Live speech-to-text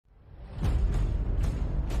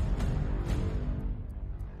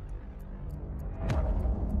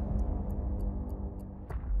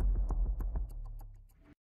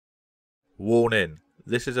Warning,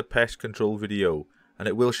 this is a pest control video and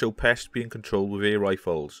it will show pests being controlled with air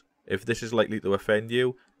rifles. If this is likely to offend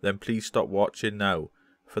you, then please stop watching now.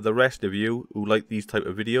 For the rest of you who like these type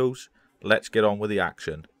of videos, let's get on with the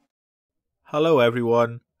action. Hello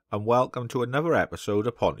everyone and welcome to another episode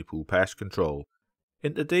of P.P.P.C Pest Control.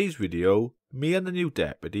 In today's video, me and the new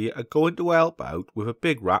deputy are going to help out with a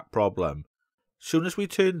big rat problem. Soon as we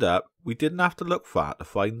turned up, we didn't have to look far to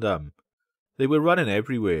find them. They were running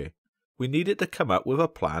everywhere. We needed to come up with a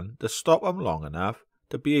plan to stop them long enough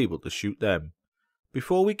to be able to shoot them.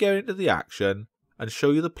 Before we get into the action and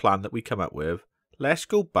show you the plan that we come up with, let's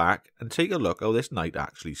go back and take a look how this night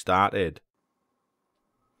actually started.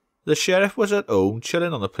 The sheriff was at home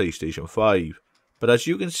chilling on the PlayStation 5, but as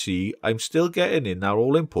you can see, I'm still getting in our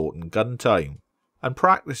all-important gun time and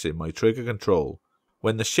practicing my trigger control.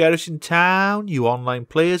 When the sheriff's in town, you online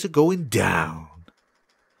players are going down.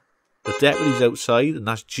 The deputy's outside and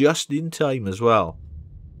that's just in time as well.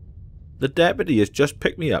 The deputy has just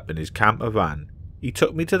picked me up in his camper van. He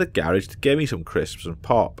took me to the garage to get me some crisps and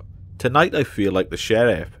pop. Tonight I feel like the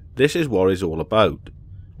sheriff. This is what it's all about.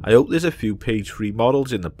 I hope there's a few page 3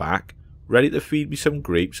 models in the back, ready to feed me some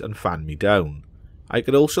grapes and fan me down. I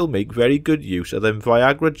could also make very good use of them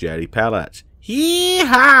Viagra jelly pellets.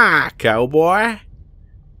 Yee-haw, cowboy!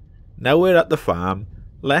 Now we're at the farm,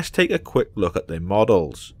 let's take a quick look at them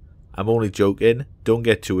models. I'm only joking, don't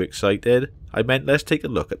get too excited. I meant let's take a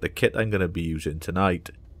look at the kit I'm going to be using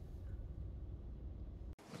tonight.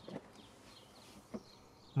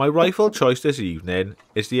 My rifle choice this evening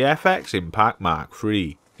is the FX Impact Mark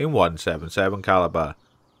III in 177 caliber,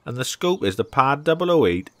 and the scope is the PAD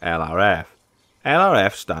 008 LRF.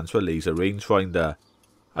 LRF stands for Laser Rangefinder.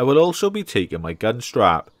 I will also be taking my gun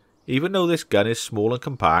strap. Even though this gun is small and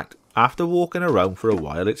compact, after walking around for a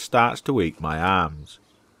while it starts to ache my arms.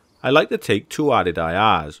 I like to take 2 added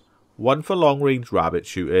IRs, one for long range rabbit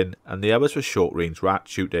shooting and the others for short range rat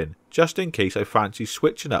shooting, just in case I fancy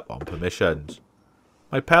switching up on permissions.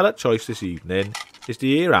 My pellet choice this evening is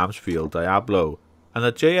the Air Arms Field Diablo and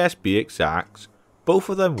the JSB Exacts. Both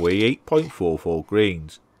of them weigh 8.44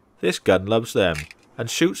 grains. This gun loves them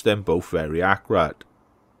and shoots them both very accurate.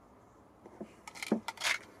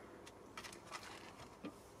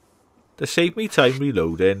 To save me time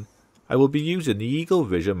reloading, I will be using the Eagle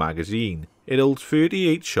Vision magazine. It holds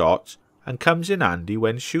 38 shots and comes in handy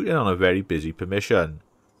when shooting on a very busy permission.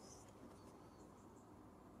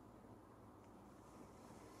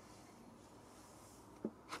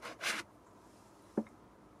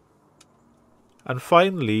 And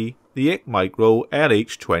finally, the IC Micro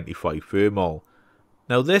LH25 Thermal.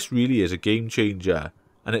 Now this really is a game changer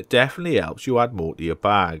and it definitely helps you add more to your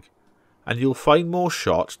bag. And you'll find more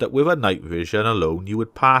shots that with a night vision alone you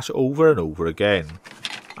would pass over and over again.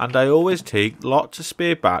 And I always take lots of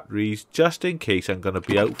spare batteries just in case I'm going to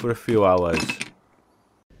be out for a few hours.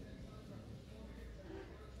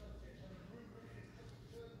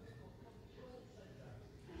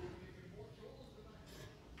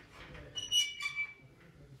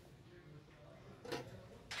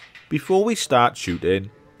 Before we start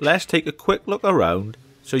shooting, let's take a quick look around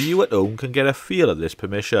so you at home can get a feel of this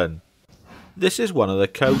permission. This is one of the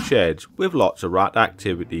cow sheds with lots of rat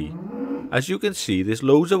activity. As you can see, there's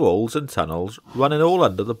loads of holes and tunnels running all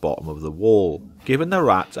under the bottom of the wall, giving the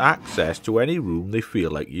rats access to any room they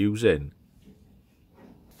feel like using.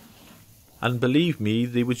 And believe me,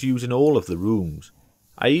 they was using all of the rooms.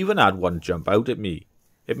 I even had one jump out at me.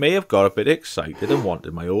 It may have got a bit excited and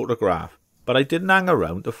wanted my autograph, but I didn't hang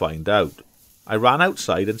around to find out. I ran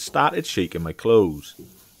outside and started shaking my clothes.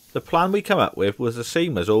 The plan we come up with was the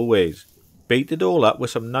same as always. Bait it all up with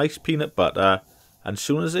some nice peanut butter, and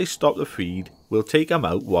soon as they stop the feed, we'll take them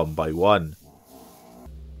out one by one.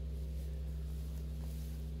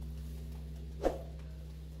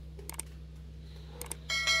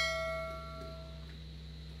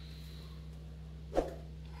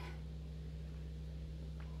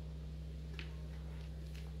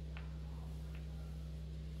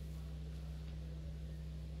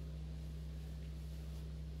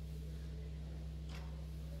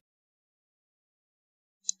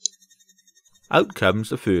 Out comes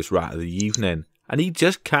the first rat of the evening, and he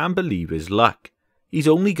just can't believe his luck. He's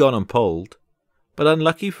only gone and pulled. But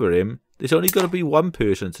unlucky for him, there's only going to be one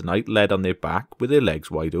person tonight led on their back with their legs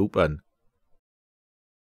wide open.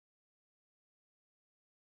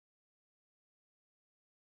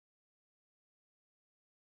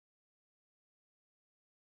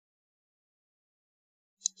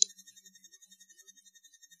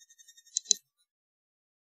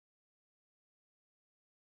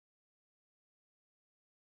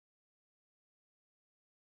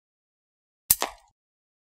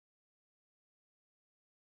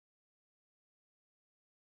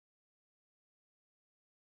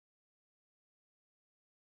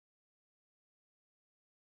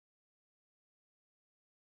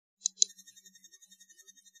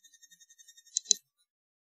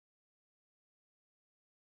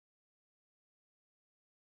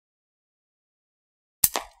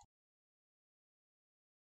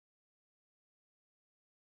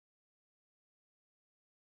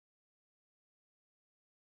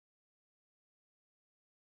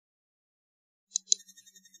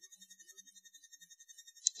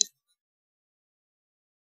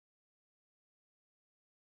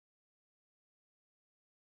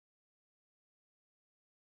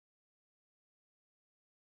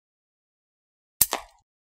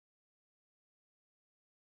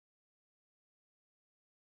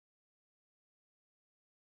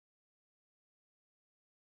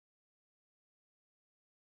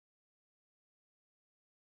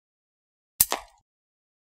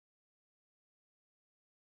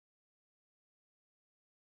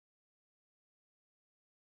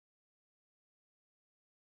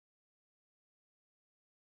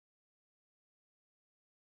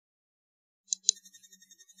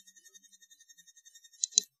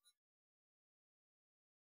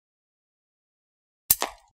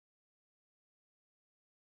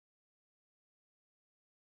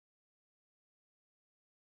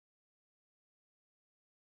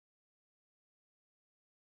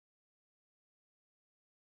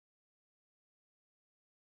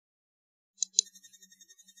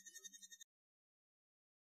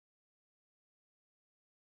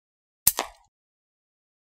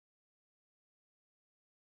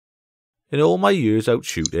 In all my years out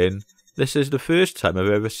shooting, this is the first time I've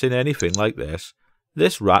ever seen anything like this.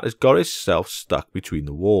 This rat has got himself stuck between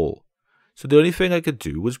the wall, so the only thing I could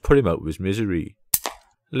do was put him out of his misery.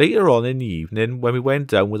 Later on in the evening, when we went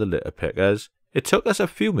down with the litter pickers, it took us a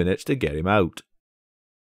few minutes to get him out.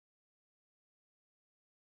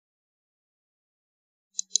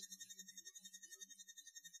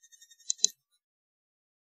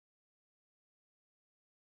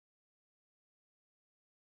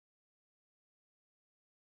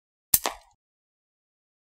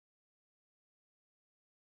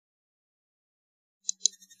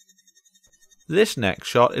 This next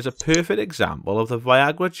shot is a perfect example of the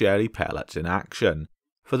Viagra jelly pellets in action.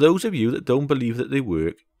 For those of you that don't believe that they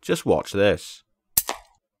work, just watch this.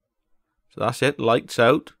 So that's it, lights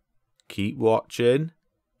out. Keep watching.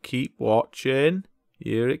 Keep watching.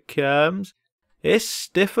 Here it comes. It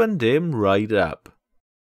stiffened him right up.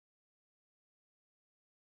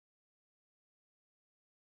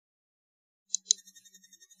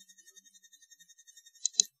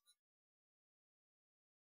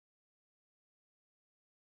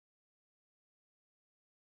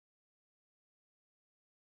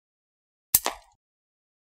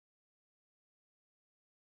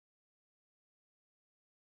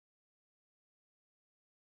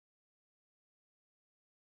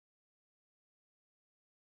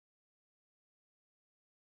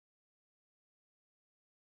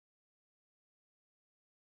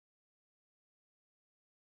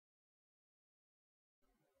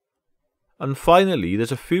 And finally,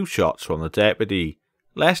 there's a few shots from the deputy.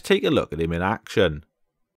 Let's take a look at him in action.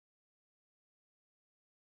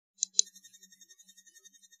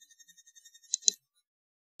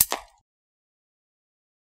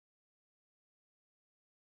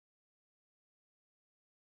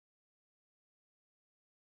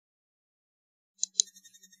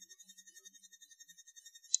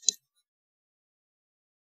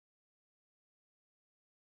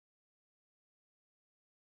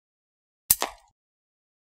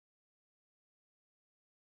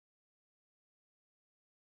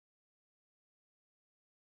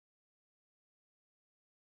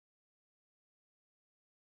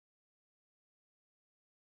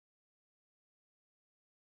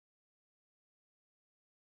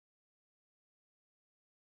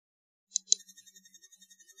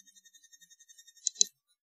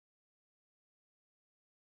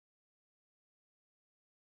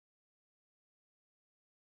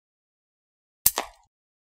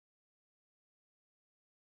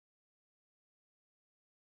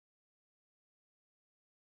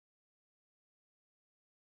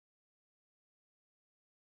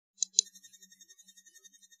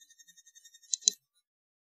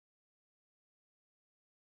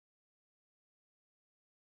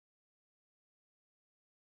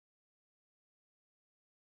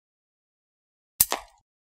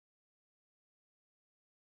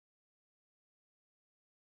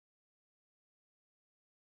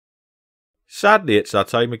 Sadly, it's that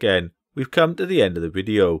time again. We've come to the end of the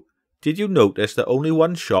video. Did you notice that only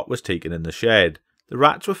one shot was taken in the shed? The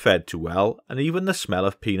rats were fed too well, and even the smell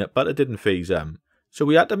of peanut butter didn't faze them. So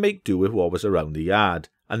we had to make do with what was around the yard,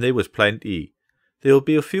 and there was plenty. There will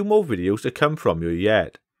be a few more videos to come from you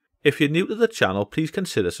yet. If you're new to the channel, please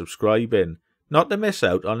consider subscribing, not to miss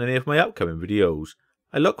out on any of my upcoming videos.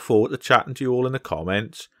 I look forward to chatting to you all in the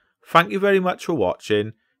comments. Thank you very much for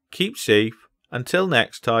watching. Keep safe. Until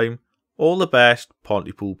next time. All the best,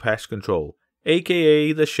 P.P.P.C Pest Control,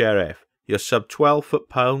 aka the Sheriff, your sub 12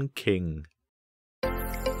 foot-pound king.